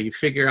 you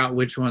figure out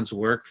which ones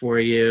work for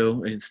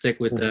you and stick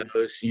with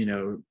those,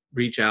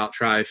 reach out,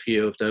 try a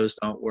few. If those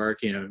don't work,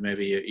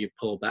 maybe you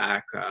pull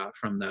back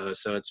from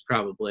those. So it's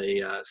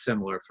probably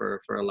similar for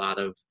a lot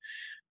of,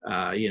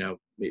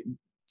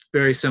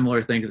 very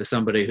similar thing to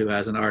somebody who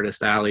has an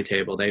artist alley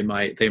table. They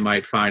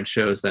might find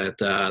shows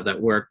that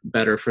work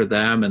better for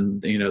them.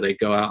 And, they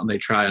go out and they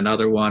try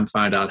another one,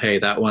 find out, hey,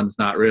 that one's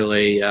not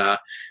really,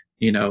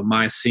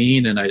 my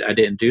scene, and I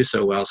didn't do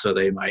so well. So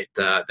you might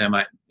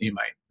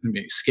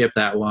skip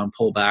that one,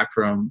 pull back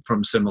from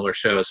similar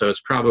shows. So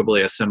it's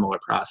probably a similar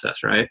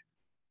process, right?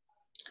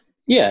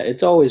 Yeah,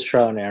 it's always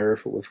trial and error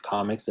with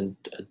comics, and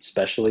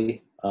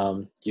especially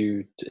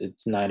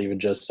it's not even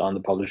just on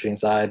the publishing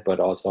side,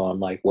 but also on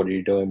like, what are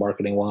you doing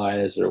marketing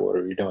wise, or what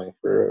are you doing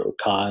for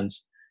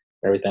cons,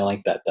 everything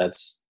like that.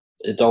 It's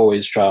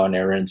always trial and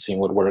error and seeing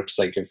what works.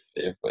 Like if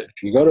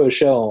you go to a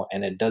show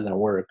and it doesn't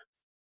work,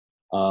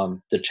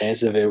 the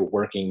chance of it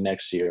working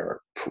next year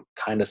are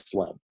kind of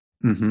slim.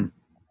 Mm-hmm.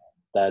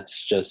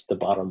 That's just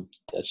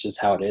that's just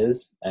how it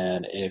is.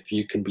 And if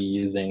you can be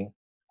using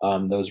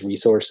those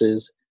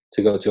resources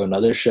to go to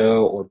another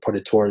show or put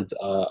it towards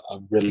a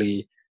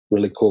really,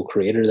 really cool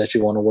creator that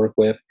you want to work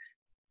with,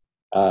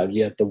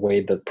 you have to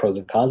weigh the pros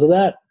and cons of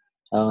that.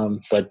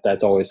 But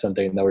that's always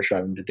something that we're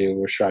striving to do.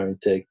 We're striving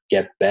to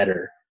get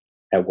better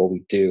at what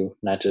we do,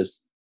 not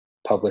just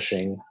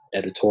publishing,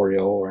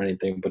 editorial, or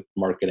anything, but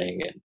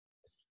marketing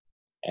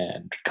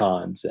and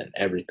cons and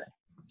everything.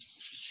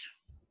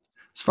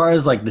 As far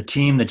as like the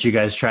team that you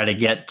guys try to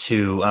get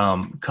to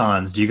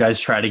cons, do you guys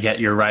try to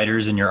get your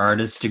writers and your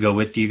artists to go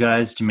with you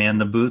guys to man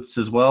the booths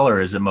as well, or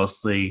is it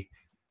mostly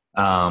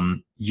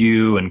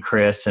you and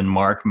Chris and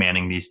Mark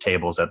manning these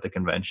tables at the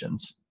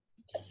conventions?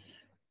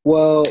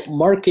 Well,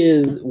 Mark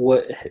is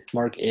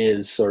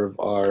sort of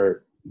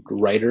our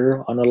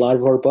writer on a lot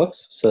of our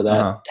books, so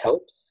that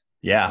helps.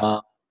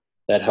 Yeah.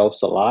 That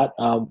helps a lot.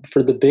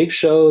 For the big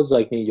shows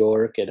like New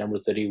York and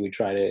Emerald City, we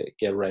try to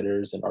get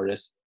writers and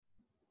artists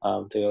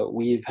to go.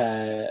 We've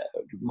had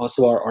most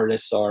of our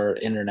artists are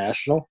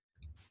international,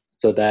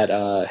 so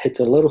that hits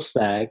a little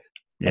snag.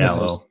 Yeah,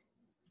 well,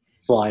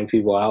 flying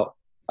people out.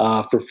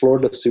 For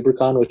Florida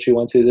SuperCon, which we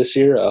went to this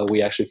year,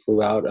 we actually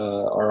flew out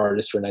our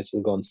artists for Knights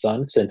of the Golden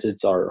Sun since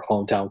it's our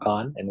hometown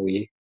con, and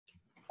we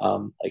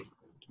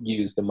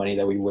used the money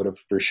that we would have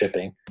for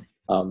shipping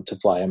to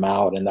fly them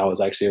out, and that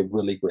was actually a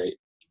really great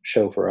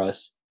show for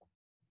us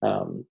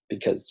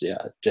because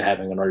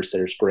having an artist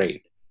there is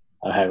great.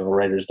 Having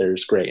writers there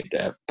is great.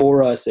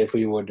 For us, if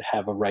we would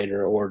have a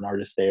writer or an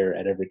artist there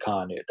at every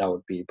con, that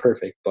would be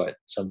perfect, but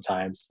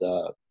sometimes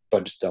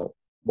budgets don't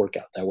work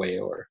out that way,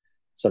 or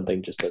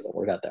something just doesn't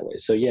work out that way.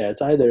 So yeah,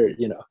 it's either,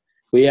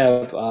 we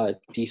have a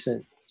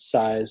decent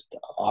sized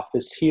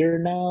office here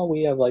now.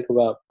 We have like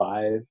about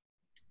five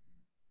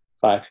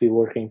people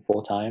working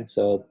full time.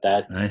 So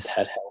that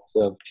helps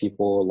of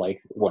people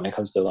like when it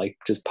comes to like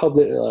just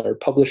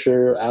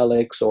publisher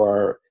Alex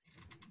or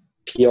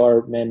PR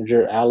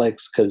manager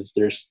Alex, because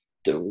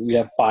we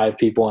have 5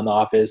 people in the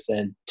office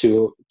and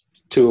two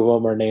of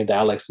them are named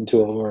Alex and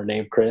 2 of them are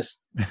named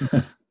Chris.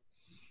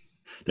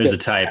 There's a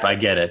type. I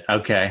get it.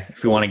 Okay.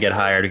 If we want to get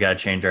hired, we got to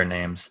change our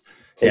names.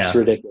 It's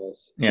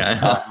ridiculous.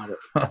 Yeah.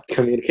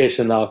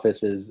 Communication in the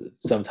office is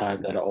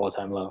sometimes at an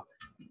all-time low.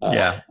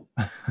 Yeah.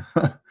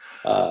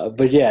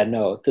 But yeah,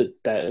 no,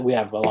 that we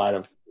have a lot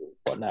of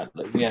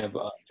we have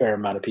a fair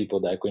amount of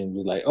people that can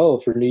be like, oh,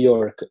 for New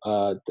York,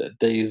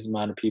 these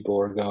amount of people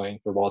are going.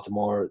 For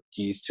Baltimore,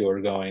 these 2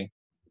 are going.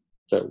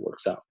 So it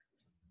works out.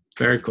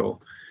 Very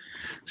cool.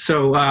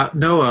 So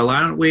Noah, why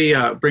don't we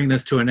bring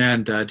this to an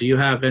end? Do you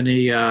have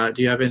any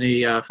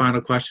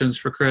final questions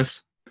for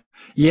Chris?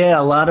 Yeah,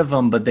 a lot of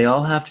them, but they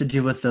all have to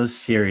do with those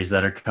series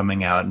that are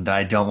coming out, and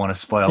I don't want to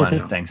spoil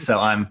anything. So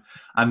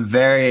I'm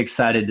very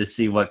excited to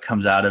see what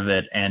comes out of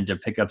it and to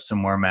pick up some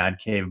more Mad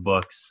Cave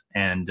books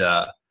and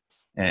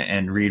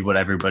read what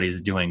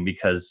everybody's doing,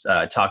 because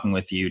talking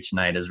with you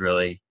tonight has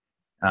really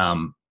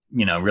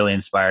really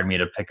inspired me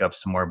to pick up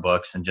some more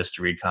books and just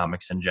to read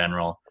comics in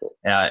general.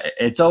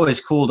 It's always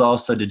cool to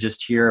also to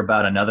just hear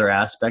about another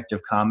aspect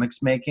of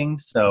comics making.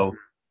 So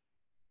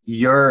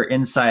your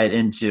insight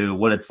into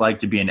what it's like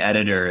to be an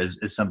editor is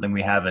something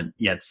we haven't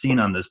yet seen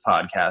on this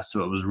podcast.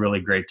 So it was really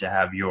great to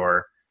have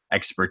your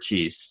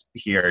expertise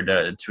here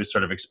to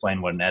sort of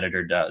explain what an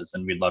editor does.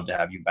 And we'd love to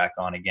have you back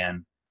on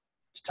again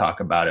to talk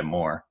about it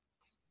more.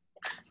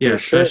 Yeah,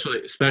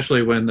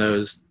 especially when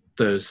those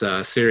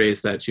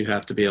series that you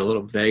have to be a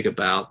little vague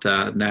about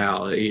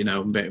now,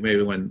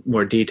 maybe when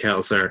more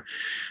details are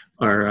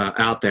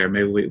out there,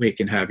 maybe we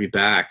can have you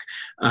back.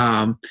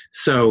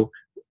 So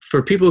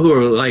for people who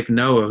are like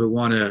Noah, who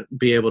want to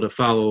be able to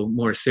follow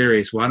more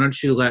series, why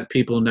don't you let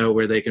people know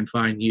where they can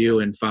find you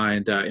and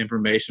find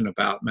information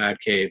about Mad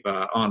Cave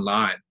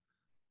online?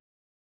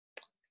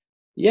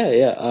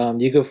 Yeah.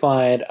 You can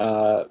find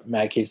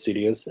Mad Cave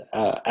Studios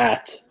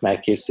at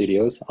Mad Cave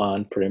Studios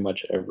on pretty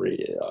much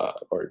every,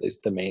 or at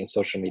least the main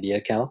social media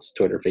accounts,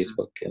 Twitter,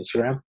 Facebook,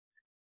 Instagram.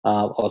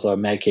 Also at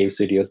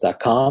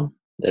madcavestudios.com.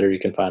 There you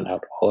can find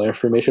out all the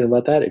information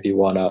about that. If you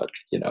want to,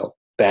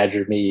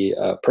 badger me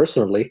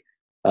personally,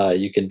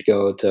 you can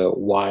go to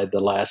Why the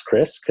Last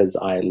Chris, because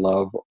I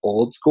love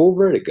old school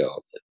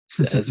Vertigo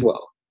as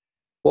well.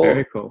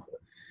 Very cool.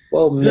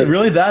 Well, is it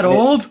really that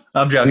old?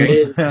 I'm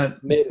joking.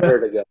 Mid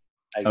Vertigo,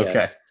 I guess.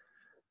 Okay.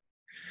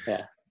 Yeah.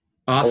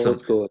 Awesome. Old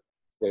school,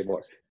 way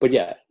more. But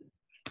yeah.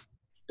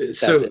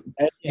 So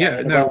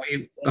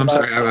I'm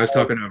sorry, I was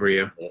talking over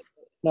you.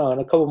 No, in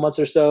a couple months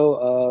or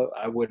so,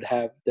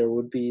 there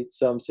would be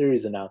some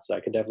series announced. So I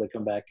could definitely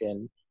come back,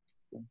 and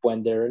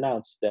when they're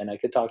announced, then I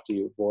could talk to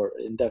you more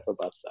in depth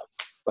about stuff.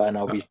 But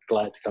I'll be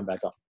glad to come back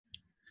on.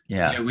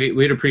 Yeah,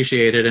 we'd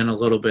appreciate it in a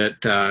little bit.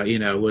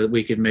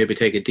 We could maybe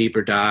take a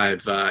deeper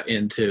dive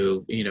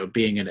into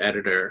being an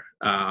editor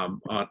on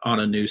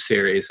a new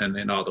series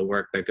and all the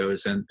work that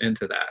goes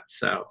into that.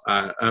 So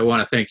I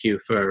want to thank you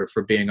for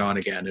being on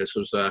again. This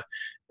was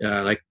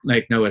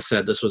like Noah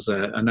said, this was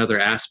another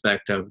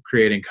aspect of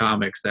creating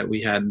comics that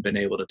we hadn't been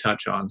able to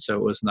touch on. So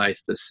it was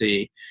nice to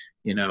see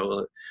a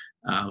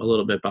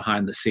little bit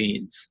behind the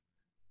scenes.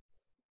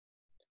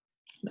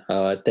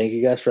 Thank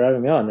you guys for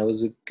having me on. It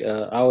was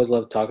I always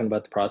love talking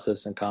about the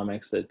process in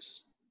comics.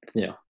 It's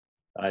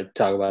I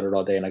talk about it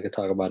all day, and I could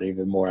talk about it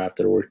even more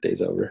after the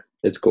workday's over.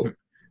 It's cool.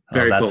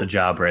 That's cool. A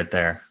job right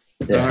there.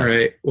 Yeah. All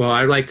right. Well,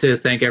 I'd like to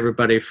thank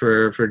everybody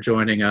for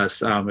joining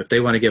us. If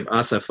they want to give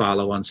us a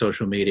follow on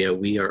social media,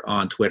 we are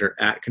on Twitter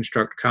at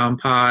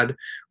ConstructCompod.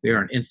 We are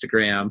on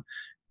Instagram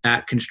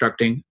at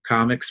Constructing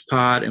Comics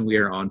Pod, and we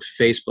are on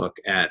Facebook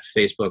at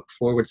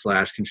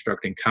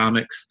Facebook.com/Constructing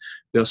Comics.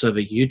 We also have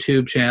a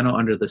YouTube channel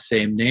under the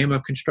same name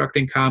of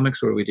Constructing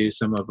Comics, where we do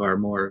some of our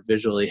more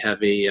visually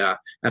heavy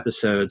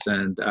episodes.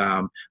 And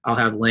I'll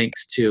have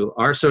links to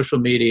our social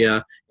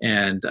media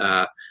and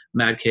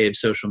Mad Cave's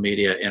social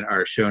media in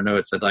our show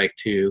notes. I'd like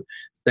to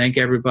thank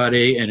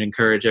everybody and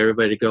encourage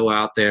everybody to go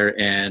out there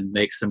and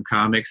make some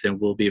comics, and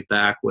we'll be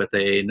back with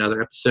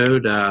another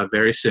episode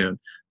very soon.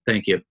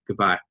 Thank you.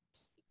 Goodbye.